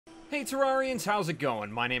Hey Terrarians, how's it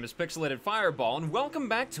going? My name is Pixelated Fireball, and welcome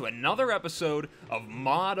back to another episode of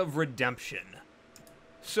Mod of Redemption.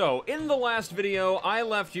 So, in the last video, I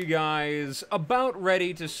left you guys about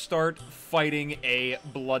ready to start fighting a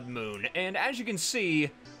blood moon. And as you can see,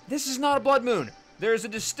 this is not a blood moon. There's a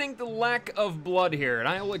distinct lack of blood here, and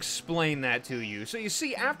I will explain that to you. So you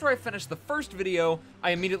see, after I finished the first video,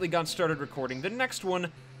 I immediately got started recording the next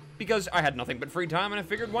one, because I had nothing but free time, and I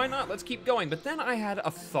figured, why not? Let's keep going. But then I had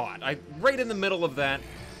a thought. Right in the middle of that,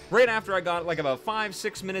 right after I got like about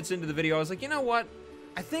 5-6 minutes into the video, I was like, you know what?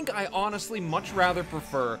 I think I honestly much rather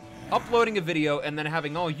prefer uploading a video and then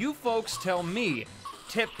having all you folks tell me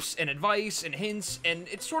tips and advice and hints, and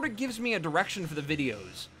it sort of gives me a direction for the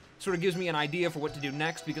videos. Sort of gives me an idea for what to do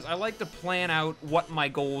next, because I like to plan out what my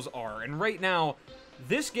goals are. And right now,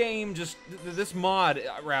 this game this mod,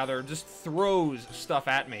 rather, just throws stuff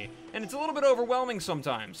at me. And it's a little bit overwhelming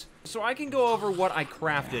sometimes. So I can go over what I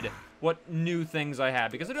crafted, what new things I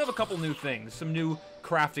had, because I do have a couple new things, some new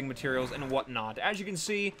crafting materials and whatnot. As you can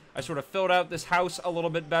see, I sort of filled out this house a little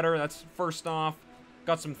bit better, that's first off.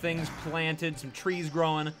 Got some things planted, some trees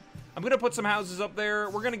growing. I'm gonna put some houses up there.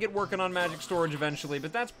 We're gonna get working on magic storage eventually,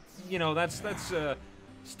 but that's, you know, that's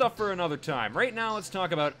stuff for another time. Right now, let's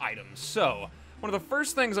talk about items. So, one of the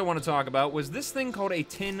first things I want to talk about was this thing called a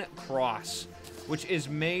tin cross, which is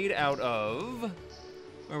made out of...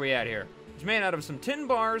 Where are we at here? It's made out of some tin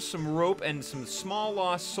bars, some rope, and some small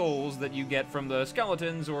lost souls that you get from the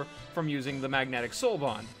skeletons or from using the magnetic soul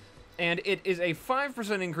bond. And it is a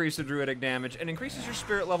 5% increase to druidic damage and increases your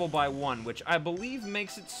spirit level by 1, which I believe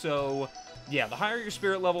makes it so... Yeah, the higher your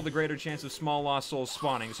spirit level, the greater chance of small lost souls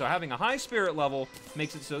spawning. So having a high spirit level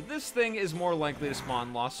makes it so this thing is more likely to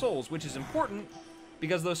spawn lost souls, which is important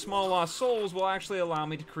because those small lost souls will actually allow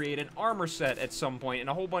me to create an armor set at some point and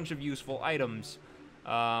a whole bunch of useful items.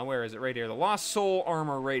 Where is it? Right here. The lost soul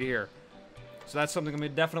armor right here. So that's something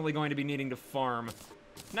I'm definitely going to be needing to farm.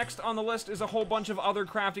 Next on the list is a whole bunch of other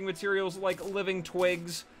crafting materials like living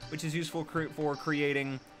twigs, which is useful for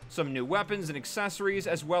creating some new weapons and accessories,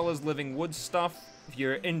 as well as living wood stuff, if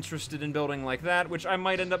you're interested in building like that, which I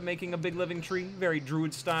might end up making a big living tree. Very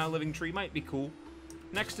druid-style living tree, might be cool.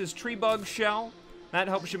 Next is tree bug shell. That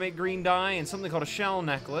helps you make green dye, and something called a shell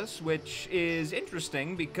necklace, which is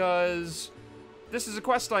interesting because this is a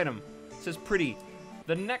quest item. It says pretty.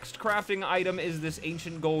 The next crafting item is this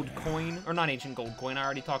ancient gold coin, or not ancient gold coin, I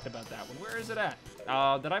already talked about that one. Where is it at?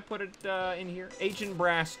 Did I put it in here? Ancient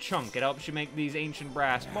brass chunk. It helps you make these ancient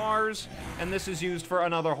brass bars, and this is used for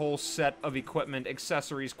another whole set of equipment,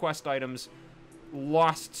 accessories, quest items,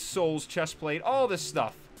 lost souls chestplate, all this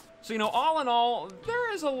stuff. So, you know, all in all,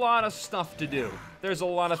 there is a lot of stuff to do. There's a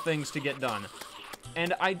lot of things to get done.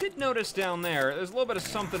 And I did notice down there's a little bit of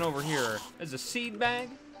something over here. There's a seed bag.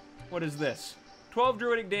 What is this? 12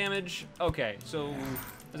 druidic damage. Okay, so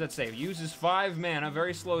what does that say? Uses 5 mana,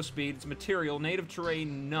 very slow speed. It's material, native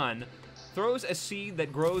terrain, none. Throws a seed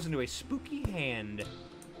that grows into a spooky hand.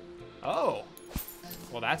 Oh,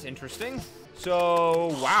 well that's interesting.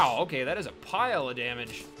 So, wow, okay, that is a pile of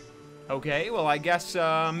damage. Okay, well I guess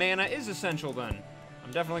mana is essential then.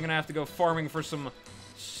 I'm definitely gonna have to go farming for some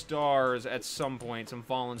stars at some point, some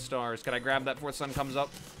fallen stars. Can I grab that before the sun comes up?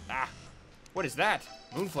 Ah. What is that?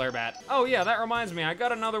 Moonflare bat. Oh yeah, that reminds me, I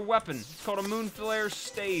got another weapon. It's called a Moonflare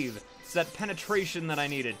stave. It's that penetration that I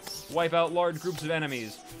needed. Wipe out large groups of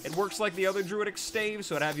enemies. It works like the other druidic stave,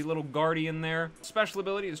 so it'd have you little guardian there. Special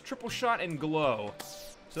ability is triple shot and glow.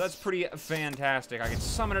 So that's pretty fantastic. I can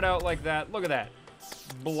summon it out like that. Look at that.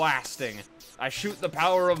 Blasting. I shoot the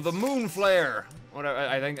power of the Moonflare.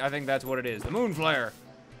 I think that's what it is. The Moonflare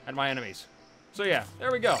at my enemies. So yeah,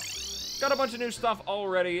 there we go. Got a bunch of new stuff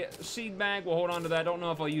already. Seed bag, we'll hold on to that. Don't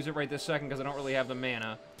know if I'll use it right this second because I don't really have the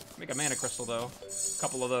mana. Make a mana crystal, though. A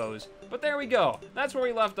couple of those. But there we go. That's where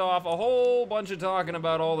we left off. A whole bunch of talking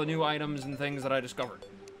about all the new items and things that I discovered.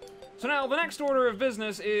 So now, the next order of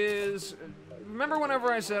business is... Remember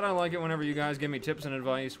whenever I said I like it whenever you guys give me tips and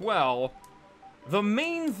advice? Well, the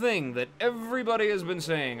main thing that everybody has been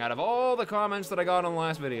saying out of all the comments that I got on the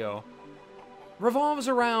last video revolves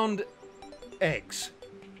around eggs.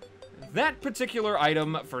 That particular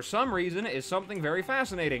item, for some reason, is something very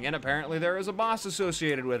fascinating, and apparently there is a boss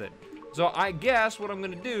associated with it. So I guess what I'm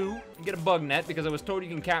gonna do, get a bug net, because I was told you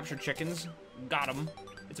can capture chickens. Got them.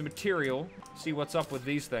 It's a material. See what's up with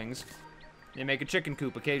these things. They make a chicken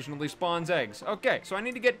coop, occasionally spawns eggs. Okay, so I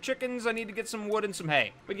need to get chickens, I need to get some wood and some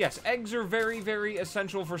hay. But yes, eggs are very, very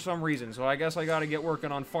essential for some reason, so I guess I gotta get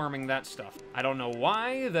working on farming that stuff. I don't know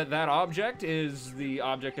why that object is the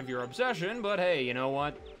object of your obsession, but hey, you know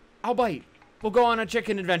what? I'll bite. We'll go on a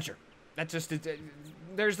chicken adventure. That's just,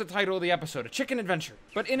 there's the title of the episode, A Chicken Adventure.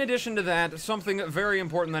 But in addition to that, something very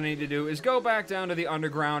important that I need to do is go back down to the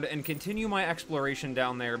underground and continue my exploration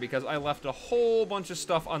down there because I left a whole bunch of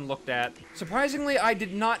stuff unlooked at. Surprisingly, I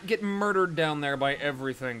did not get murdered down there by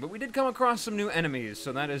everything, but we did come across some new enemies,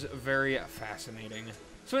 so that is very fascinating.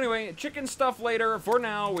 So anyway, chicken stuff later. For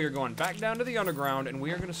now, we are going back down to the underground, and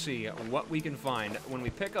we are going to see what we can find when we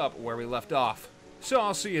pick up where we left off. So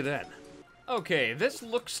I'll see you then. Okay, this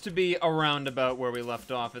looks to be around about where we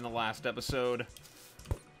left off in the last episode.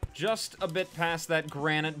 Just a bit past that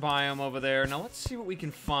granite biome over there. Now let's see what we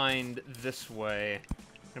can find this way.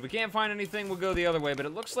 If we can't find anything, we'll go the other way, but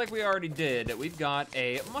it looks like we already did. We've got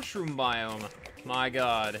a mushroom biome. My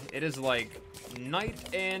god, it is like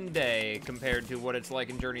night and day compared to what it's like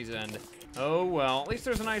in Journey's End. Oh well, at least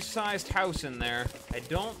there's a nice sized house in there. I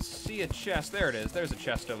don't see a chest. There it is. There's a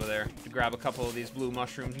chest over there. To grab a couple of these blue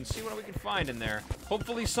mushrooms and see what we can find in there.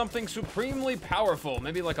 Hopefully something supremely powerful.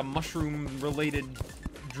 Maybe like a mushroom-related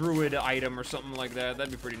druid item or something like that.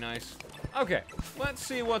 That'd be pretty nice. Okay, let's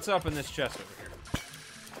see what's up in this chest over here.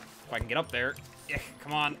 If I can get up there. Yeah,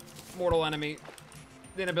 come on. Mortal enemy.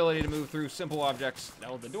 The inability to move through simple objects.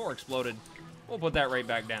 Oh, the door exploded. We'll put that right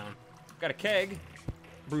back down. Got a keg.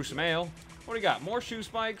 Brew some ale. What do you got? More shoe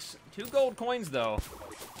spikes. 2 gold coins, though.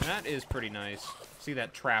 That is pretty nice. See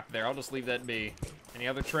that trap there? I'll just leave that be. Any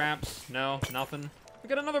other traps? No, nothing. We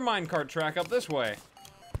got another minecart track up this way.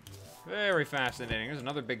 Very fascinating. There's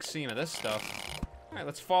another big seam of this stuff. All right,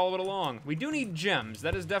 let's follow it along. We do need gems.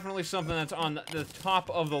 That is definitely something that's on the top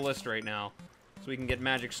of the list right now. So we can get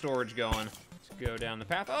magic storage going. Let's go down the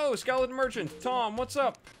path. Oh, skeleton merchant. Tom, what's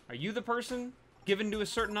up? Are you the person given to a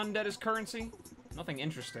certain undead as currency? Nothing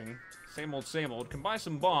interesting. Same old, same old. Can buy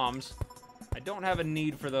some bombs. I don't have a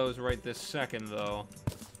need for those right this second, though.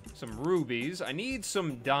 Some rubies. I need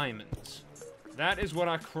some diamonds. That is what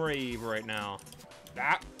I crave right now.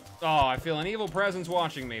 Oh, I feel an evil presence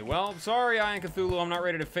watching me. Well, sorry, Iron Cthulhu, I'm not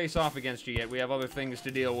ready to face off against you yet. We have other things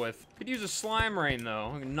to deal with. Could use a slime rain,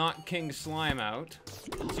 though. Knock King Slime out.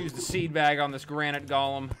 Let's use the seed bag on this granite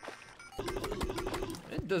golem.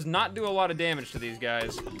 It does not do a lot of damage to these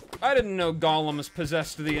guys. I didn't know golems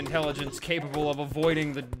possessed the intelligence capable of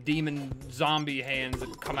avoiding the demon zombie hands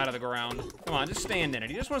that come out of the ground. Come on, just stand in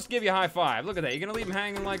it. He just wants to give you a high five. Look at that. You gonna leave him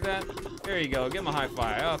hanging like that? There you go. Give him a high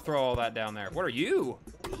five. I'll throw all that down there. What are you?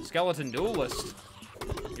 Skeleton duelist.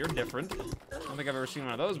 You're different. I don't think I've ever seen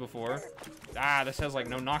one of those before. Ah, this has like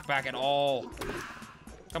no knockback at all.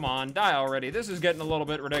 Come on, die already. This is getting a little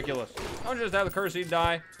bit ridiculous. Don't just have the curse seed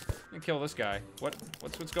die. Let me kill this guy.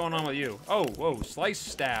 What's going on with you? Oh, whoa, slice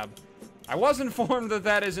stab. I was informed that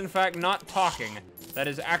that is in fact not talking. That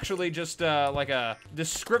is actually just like a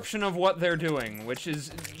description of what they're doing, which is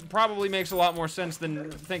probably makes a lot more sense than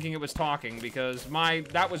thinking it was talking, because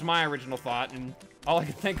that was my original thought, and all I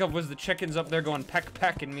could think of was the chickens up there going peck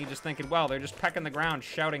peck, and me just thinking, wow, they're just pecking the ground,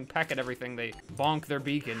 shouting peck at everything they bonk their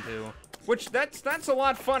beak into. Which that's a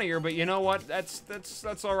lot funnier, but you know what?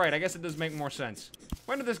 That's all right. I guess it does make more sense.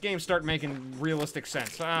 When did this game start making realistic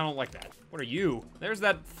sense? I don't like that. What are you? There's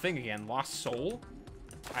that thing again. Lost soul?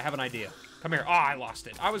 I have an idea. Come here. Oh, I lost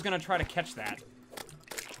it. I was gonna try to catch that.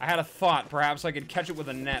 I had a thought. Perhaps I could catch it with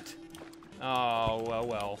a net. Oh,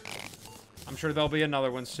 well. I'm sure there'll be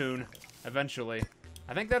another one soon. Eventually.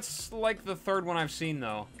 I think that's like the 3rd one I've seen,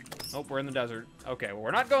 though. Oh, we're in the desert. Okay, well,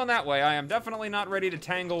 we're not going that way. I am definitely not ready to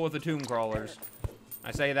tangle with the tomb crawlers.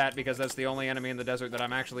 I say that because that's the only enemy in the desert that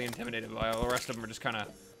I'm actually intimidated by. The rest of them are just kind of,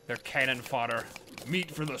 they're cannon fodder. Meat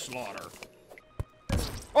for the slaughter.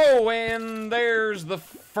 Oh, and there's the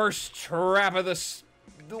first trap of this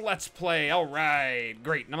Let's Play. All right,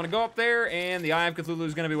 great. And I'm going to go up there, and the Eye of Cthulhu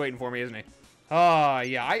is going to be waiting for me, isn't he?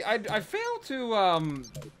 Yeah, I failed to,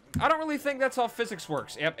 I don't really think that's how physics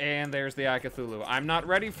works. Yep, and there's the Eye of Cthulhu. I'm not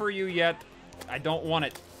ready for you yet. I don't want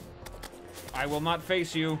it. I will not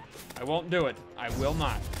face you. I won't do it. I will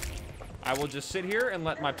not. I will just sit here and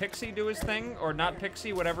let my pixie do his thing, or not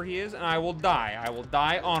pixie, whatever he is, and I will die. I will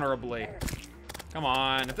die honorably. Come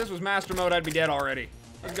on. If this was master mode, I'd be dead already.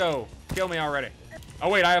 Let's go. Kill me already. Oh,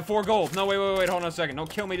 wait, I have 4 gold. No, wait, hold on a second. Don't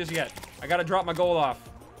kill me just yet. I gotta drop my gold off.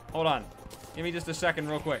 Hold on. Give me just a second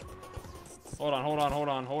real quick. Hold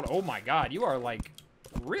on. Oh my god, you are like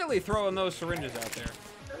really throwing those syringes out there.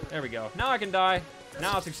 There we go. Now I can die.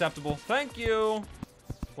 Now it's acceptable. Thank you.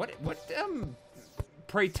 What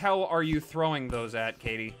pray tell are you throwing those at,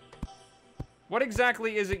 Katie? What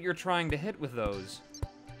exactly is it you're trying to hit with those?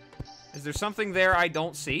 Is there something there I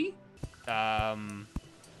don't see? Hello?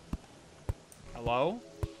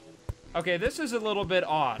 Okay, this is a little bit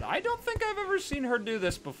odd. I don't think I've ever seen her do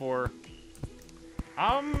this before.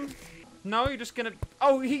 No, you're just gonna...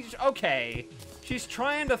 Oh, he's... Okay. She's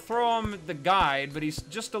trying to throw him the guide, but he's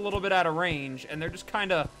just a little bit out of range, and they're just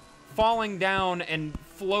kind of falling down and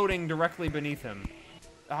floating directly beneath him.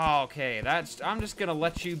 Oh, okay, that's... I'm just gonna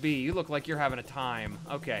let you be. You look like you're having a time.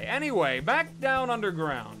 Okay, anyway, back down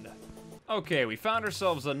underground. Okay, we found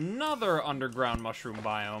ourselves another underground mushroom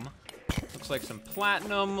biome. Looks like some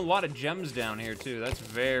platinum, a lot of gems down here, too. That's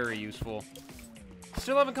very useful.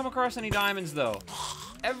 Still haven't come across any diamonds, though.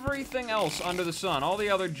 Everything else under the sun, all the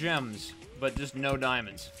other gems, but just no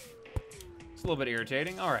diamonds. It's a little bit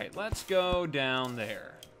irritating. All right, let's go down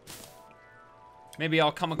there. Maybe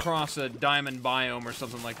I'll come across a diamond biome or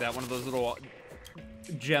something like that, one of those little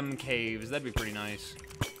gem caves. That'd be pretty nice.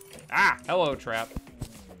 Ah, hello, trap.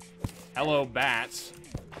 Hello, bats.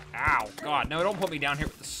 Ow, God, no, don't put me down here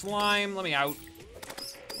with the slime. Let me out.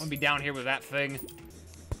 I want to be down here with that thing.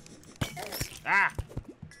 Ah!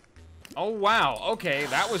 Oh, wow. Okay,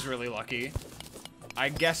 that was really lucky. I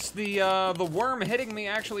guess the worm hitting me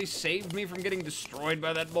actually saved me from getting destroyed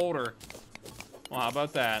by that boulder. Well, how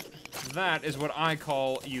about that? That is what I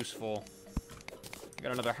call useful.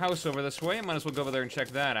 Got another house over this way. Might as well go over there and check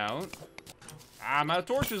that out. Ah, I'm out of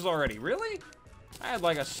torches already. Really? I had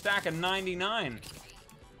like a stack of 99.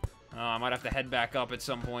 Oh, I might have to head back up at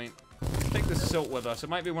some point. Take the silt with us. It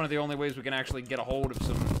might be one of the only ways we can actually get a hold of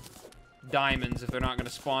some diamonds if they're not going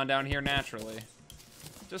to spawn down here naturally.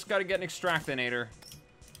 Just got to get an extractinator.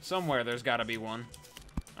 Somewhere there's got to be one.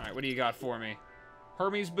 Alright, what do you got for me?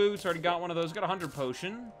 Hermes boots, already got one of those. Got a 100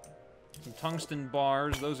 potion. Some tungsten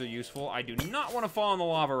bars, those are useful. I do not want to fall in the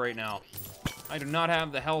lava right now. I do not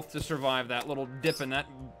have the health to survive that little dip in that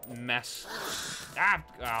mess. Ah!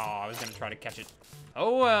 Oh, I was going to try to catch it.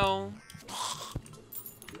 Oh well.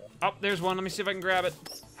 Oh, there's one. Let me see if I can grab it.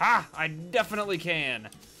 Ha! I definitely can.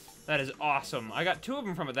 That is awesome. I got 2 of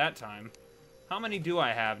them from it that time. How many do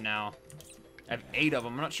I have now? I have 8 of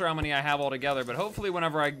them. I'm not sure how many I have altogether, but hopefully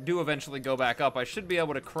whenever I do eventually go back up, I should be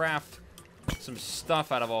able to craft some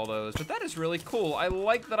stuff out of all those. But that is really cool. I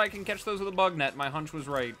like that I can catch those with a bug net. My hunch was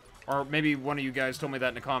right. Or maybe one of you guys told me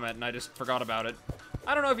that in a comment and I just forgot about it.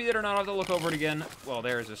 I don't know if you did or not. I'll have to look over it again. Well,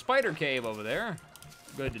 there's a spider cave over there.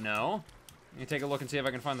 Good to know. Let me take a look and see if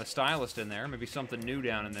I can find the stylist in there. Maybe something new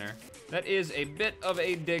down in there. That is a bit of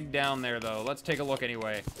a dig down there, though. Let's take a look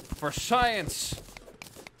anyway. For science!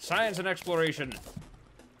 Science and exploration.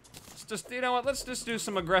 Let's just, you know what? Let's just do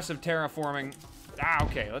some aggressive terraforming. Ah,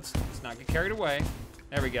 okay. Let's not get carried away.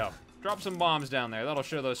 There we go. Drop some bombs down there. That'll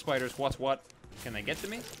show those spiders what's what. Can they get to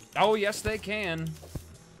me? Oh, yes, they can.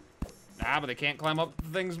 Ah, but they can't climb up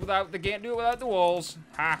things without... They can't do it without the walls.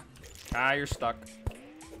 Ha! Ah, you're stuck.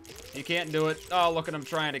 You can't do it. Oh, look at him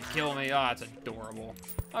trying to kill me. Oh, it's adorable.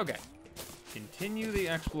 Okay. Continue the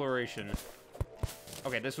exploration.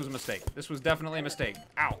 Okay, this was a mistake. This was definitely a mistake.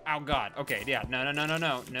 Ow. Ow, God. Okay, yeah. No, no, no, no,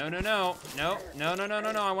 no. No, no, no. No, no, no, no,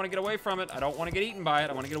 no, no. I want to get away from it. I don't want to get eaten by it.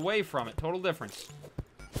 I want to get away from it. Total difference.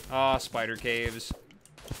 Ah, spider caves.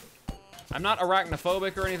 I'm not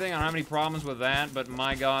arachnophobic or anything. I don't have any problems with that, but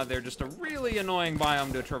my God, they're just a really annoying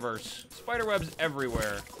biome to traverse. Spider webs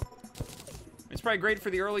everywhere. It's probably great for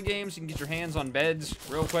the early games. You can get your hands on beds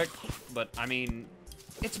real quick. But, I mean,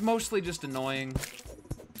 it's mostly just annoying.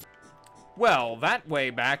 Well, that way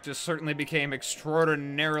back just certainly became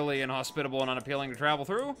extraordinarily inhospitable and unappealing to travel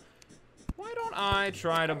through. Why don't I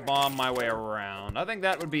try to bomb my way around? I think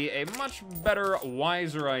that would be a much better,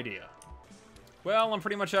 wiser idea. Well, I'm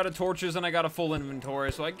pretty much out of torches and I got a full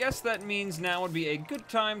inventory, so I guess that means now would be a good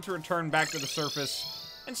time to return back to the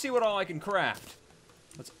surface and see what all I can craft.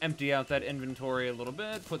 Let's empty out that inventory a little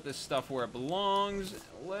bit, put this stuff where it belongs.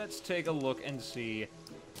 Let's take a look and see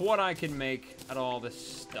what I can make out of all this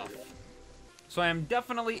stuff. So I am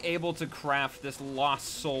definitely able to craft this Lost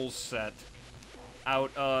Souls set out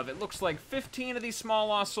of, it looks like 15 of these small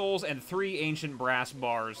Lost Souls and 3 ancient brass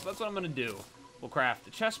bars. So that's what I'm going to do. We'll craft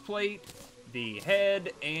the chest plate, the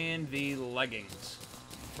head, and the leggings.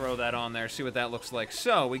 Throw that on there, see what that looks like.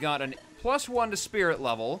 So we got an +1 to spirit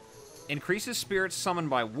level. Increases spirits summoned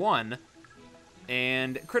by 1,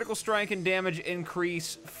 and critical strike and damage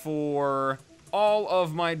increase for all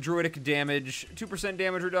of my druidic damage. 2%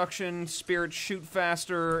 damage reduction, spirits shoot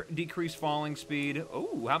faster, decrease falling speed.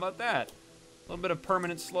 Oh, how about that? A little bit of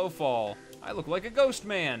permanent slow fall. I look like a ghost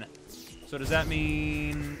man. So does that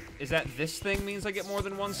mean... Is that this thing means I get more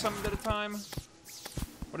than 1 summoned at a time?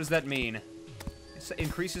 What does that mean? It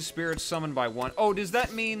increases spirits summoned by 1. Oh, does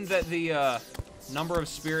that mean that the, number of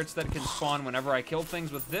spirits that can spawn whenever I kill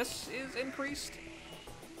things with this is increased?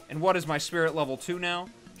 And what is my spirit level 2 now?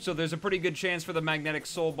 So there's a pretty good chance for the magnetic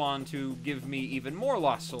soul bond to give me even more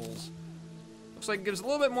lost souls. Looks like it gives a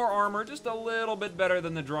little bit more armor, just a little bit better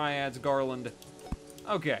than the Dryad's Garland.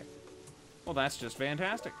 Okay. Well, that's just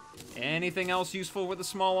fantastic. Anything else useful with the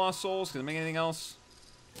small lost souls? Can I make anything else?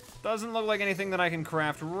 Doesn't look like anything that I can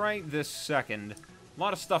craft right this second. A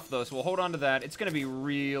lot of stuff, though, so we'll hold on to that. It's going to be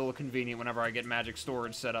real convenient whenever I get magic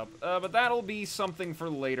storage set up. But that'll be something for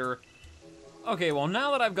later. Okay, well,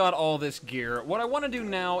 now that I've got all this gear, what I want to do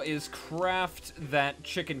now is craft that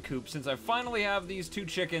chicken coop. Since I finally have these 2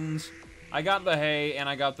 chickens, I got the hay and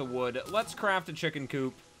I got the wood. Let's craft a chicken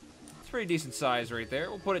coop. It's pretty decent size right there.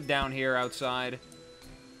 We'll put it down here outside.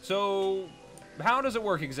 So, how does it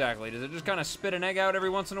work exactly? Does it just kind of spit an egg out every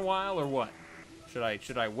once in a while, or what? Should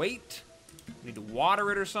I wait? Need to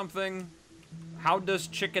water it or something? How does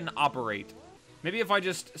chicken operate? Maybe if I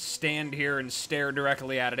just stand here and stare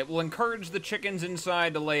directly at it, it will encourage the chickens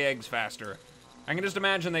inside to lay eggs faster. I can just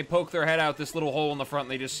imagine they poke their head out this little hole in the front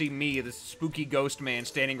and they just see me, this spooky ghost man,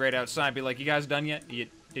 standing right outside, be like, you guys done yet?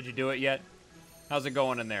 Did you do it yet? How's it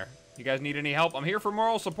going in there? You guys need any help? I'm here for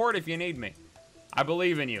moral support if you need me. I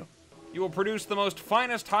believe in you. You will produce the most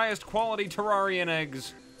finest, highest quality Terrarian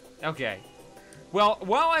eggs. Okay. Well,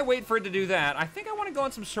 while I wait for it to do that, I think I want to go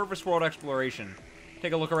on some surface world exploration.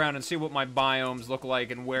 Take a look around and see what my biomes look like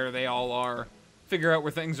and where they all are. Figure out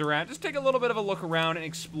where things are at. Just take a little bit of a look around and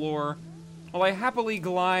explore. While I happily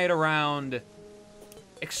glide around,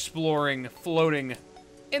 exploring, floating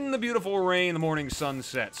in the beautiful rain, the morning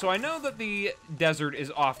sunset. So I know that the desert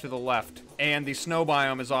is off to the left, and the snow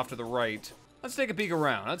biome is off to the right. Let's take a peek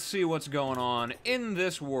around. Let's see what's going on in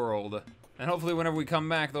this world. And hopefully whenever we come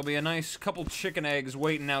back, there'll be a nice couple chicken eggs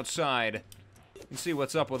waiting outside. And see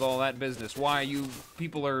what's up with all that business. Why you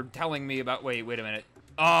people are telling me about... Wait a minute.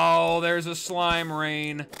 Oh, there's a slime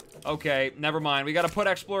rain. Okay, never mind. We gotta put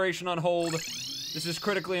exploration on hold. This is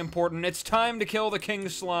critically important. It's time to kill the king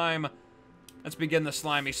slime. Let's begin the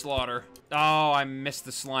slimy slaughter. Oh, I missed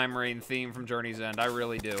the slime rain theme from Journey's End. I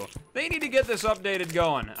really do. They need to get this updated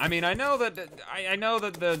going. I mean, I know that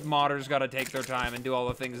the modders gotta take their time and do all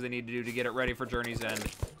the things they need to do to get it ready for Journey's End.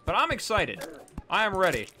 But I'm excited. I am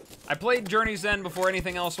ready. I played Journey's End before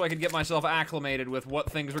anything else so I could get myself acclimated with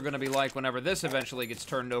what things were gonna be like whenever this eventually gets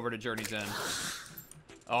turned over to Journey's End.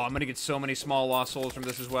 Oh, I'm gonna get so many small lost souls from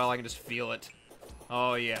this as well. I can just feel it.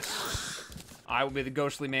 Oh, yes. I will be the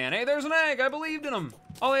ghostly man. Hey, there's an egg! I believed in him!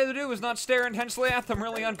 All I had to do was not stare intensely at them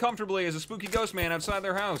really uncomfortably as a spooky ghost man outside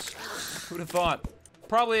their house. Who'd have thought?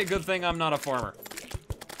 Probably a good thing I'm not a farmer.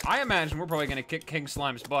 I imagine we're probably gonna kick King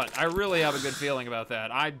Slime's butt. I really have a good feeling about that.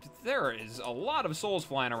 There is a lot of souls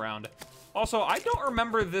flying around. Also, I don't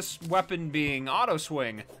remember this weapon being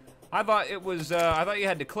auto-swing. I thought it was, I thought you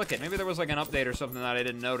had to click it. Maybe there was like an update or something that I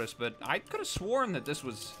didn't notice, but I could have sworn that this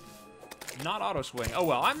was not auto-swing. Oh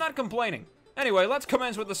well, I'm not complaining. Anyway, let's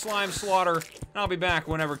commence with the slime slaughter, and I'll be back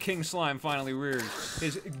whenever King Slime finally rears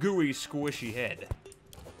his gooey, squishy head.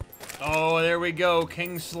 Oh, there we go.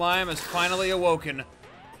 King Slime has finally awoken.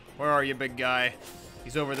 Where are you, big guy?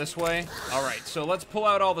 He's over this way? Alright, so let's pull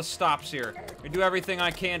out all the stops here. We do everything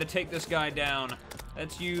I can to take this guy down.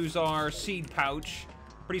 Let's use our seed pouch.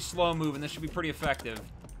 Pretty slow moving. This should be pretty effective.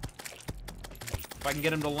 If I can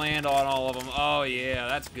get him to land on all of them. Oh, yeah,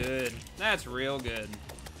 that's good. That's real good.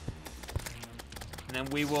 And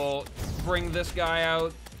then we will bring this guy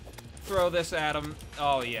out, throw this at him.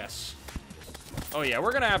 Oh, yes. Oh, yeah,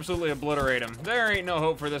 we're going to absolutely obliterate him. There ain't no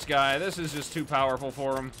hope for this guy. This is just too powerful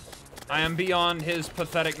for him. I am beyond his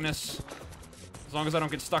patheticness. As long as I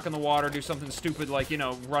don't get stuck in the water, do something stupid like, you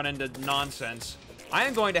know, run into nonsense. I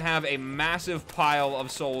am going to have a massive pile of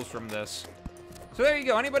souls from this. So there you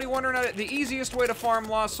go. Anybody wondering how the easiest way to farm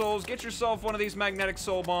lost souls, get yourself one of these magnetic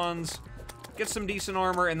soul bonds. Get some decent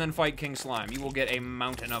armor, and then fight King Slime. You will get a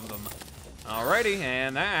mountain of them. Alrighty,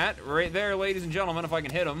 and that, right there, ladies and gentlemen, if I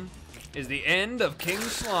can hit him, is the end of King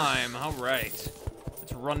Slime. Alright.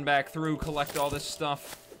 Let's run back through, collect all this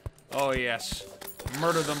stuff. Oh, yes.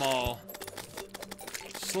 Murder them all.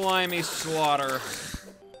 Slimy slaughter.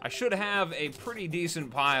 I should have a pretty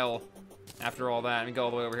decent pile after all that. Let me go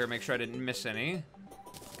all the way over here, make sure I didn't miss any.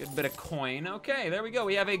 Good bit of coin. Okay, there we go.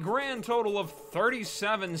 We have a grand total of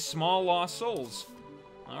 37 small lost souls.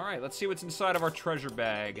 Alright, let's see what's inside of our treasure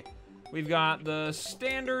bag. We've got the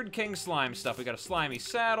standard King Slime stuff. We got a slimy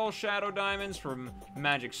saddle, shadow diamonds from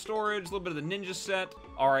magic storage, a little bit of the ninja set,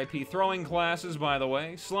 RIP throwing classes, by the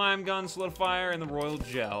way, slime gun, solidifier, and the royal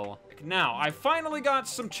gel. Now, I finally got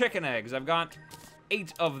some chicken eggs. I've got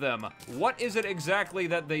 8 of them. What is it exactly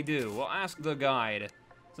that they do? Well, ask the guide,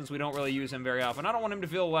 since we don't really use him very often. I don't want him to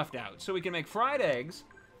feel left out. So we can make fried eggs.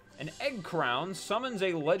 An egg crown summons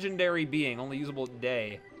a legendary being, only usable at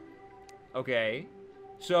day. Okay.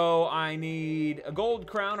 So I need a gold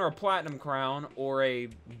crown or a platinum crown or a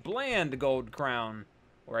bland gold crown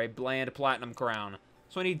or a bland platinum crown.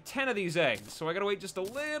 So I need 10 of these eggs. So I gotta wait just a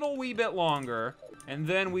little wee bit longer. And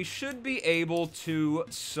then we should be able to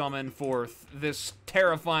summon forth this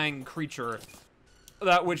terrifying creature,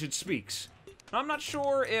 that which it speaks. I'm not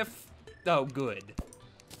sure if... Oh, good.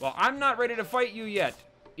 Well, I'm not ready to fight you yet.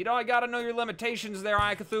 You know, I gotta know your limitations there,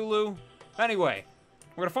 Cthulhu. Anyway,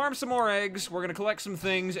 we're gonna farm some more eggs, we're gonna collect some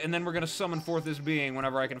things, and then we're gonna summon forth this being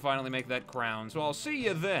whenever I can finally make that crown. So I'll see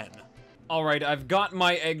you then. Alright, I've got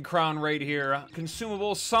my egg crown right here.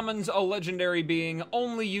 Consumable, summons a legendary being,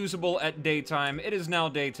 only usable at daytime. It is now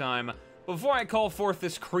daytime. Before I call forth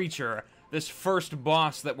this creature, this first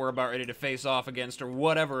boss that we're about ready to face off against, or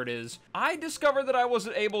whatever it is, I discovered that I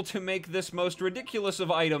wasn't able to make this most ridiculous of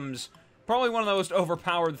items. Probably one of the most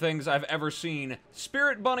overpowered things I've ever seen.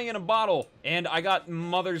 Spirit Bunny in a bottle. And I got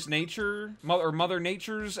Mother Nature's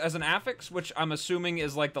as an affix, which I'm assuming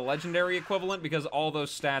is like the legendary equivalent, because all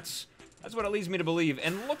those stats... That's what it leads me to believe.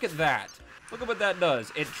 And look at that. Look at what that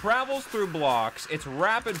does. It travels through blocks, it's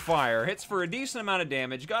rapid fire, hits for a decent amount of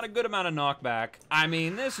damage, got a good amount of knockback. I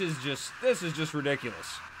mean, this is just ridiculous.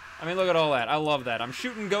 I mean, look at all that. I love that. I'm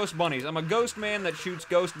shooting ghost bunnies. I'm a ghost man that shoots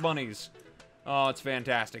ghost bunnies. Oh, it's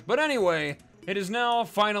fantastic. But anyway, it is now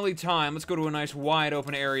finally time. Let's go to a nice wide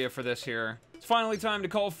open area for this here. It's finally time to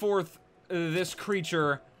call forth this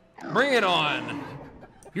creature. Bring it on!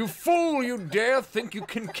 You fool, you dare think you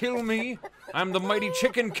can kill me? I'm the mighty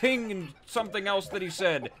Chicken King and something else that he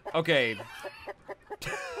said. Okay.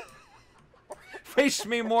 Face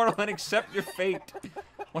me, mortal, and accept your fate.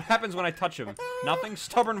 What happens when I touch him? Nothing?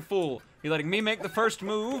 Stubborn fool. You letting me make the first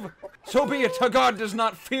move? So be it. A god does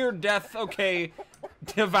not fear death. Okay.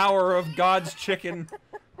 Devourer of God's chicken.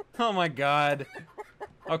 Oh my god.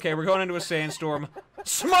 Okay, we're going into a sandstorm.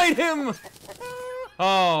 Smite him!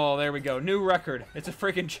 Oh, there we go. New record. It's a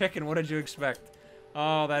freaking chicken. What did you expect?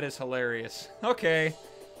 Oh, that is hilarious. Okay.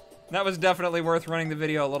 That was definitely worth running the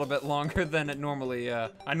video a little bit longer than it normally,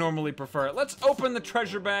 I normally prefer. Let's open the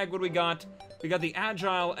treasure bag. What do we got? We got the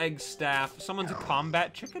agile egg staff. Someone's a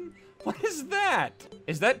combat chicken? What is that?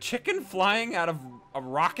 Is that chicken flying out of a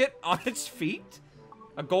rocket on its feet?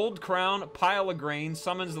 A gold crown, a pile of grain,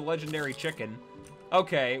 summons the legendary chicken.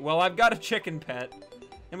 Okay, well, I've got a chicken pet.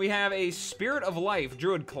 And we have a Spirit of Life,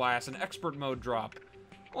 Druid class, an expert mode drop.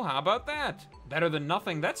 Well, how about that? Better than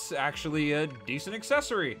nothing. That's actually a decent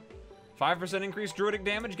accessory. 5% increased druidic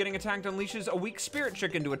damage. Getting attacked unleashes a weak spirit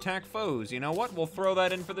chicken to attack foes. You know what? We'll throw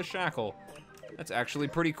that in for the shackle. That's actually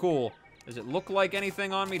pretty cool. Does it look like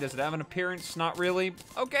anything on me? Does it have an appearance? Not really.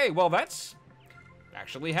 Okay, well, that's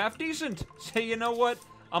actually half decent. So you know what?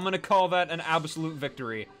 I'm gonna call that an absolute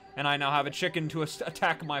victory. And I now have a chicken to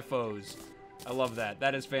attack my foes. I love that.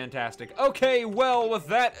 That is fantastic. Okay, well, with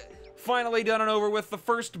that finally done and over with, the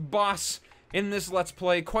first boss in this Let's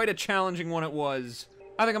Play. Quite a challenging one it was.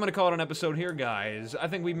 I think I'm gonna call it an episode here, guys. I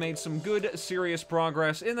think we've made some good, serious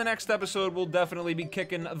progress. In the next episode, we'll definitely be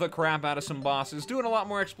kicking the crap out of some bosses, doing a lot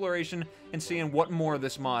more exploration, and seeing what more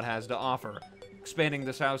this mod has to offer. Expanding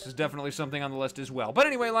this house is definitely something on the list as well. But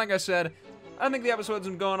anyway, like I said, I think the episode's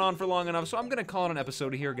been going on for long enough, so I'm gonna call it an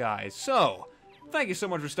episode here, guys. So, thank you so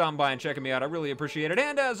much for stopping by and checking me out. I really appreciate it.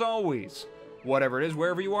 And as always, whatever it is,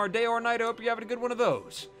 wherever you are, day or night, I hope you're having a good one of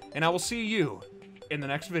those. And I will see you in the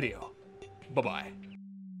next video. Bye-bye.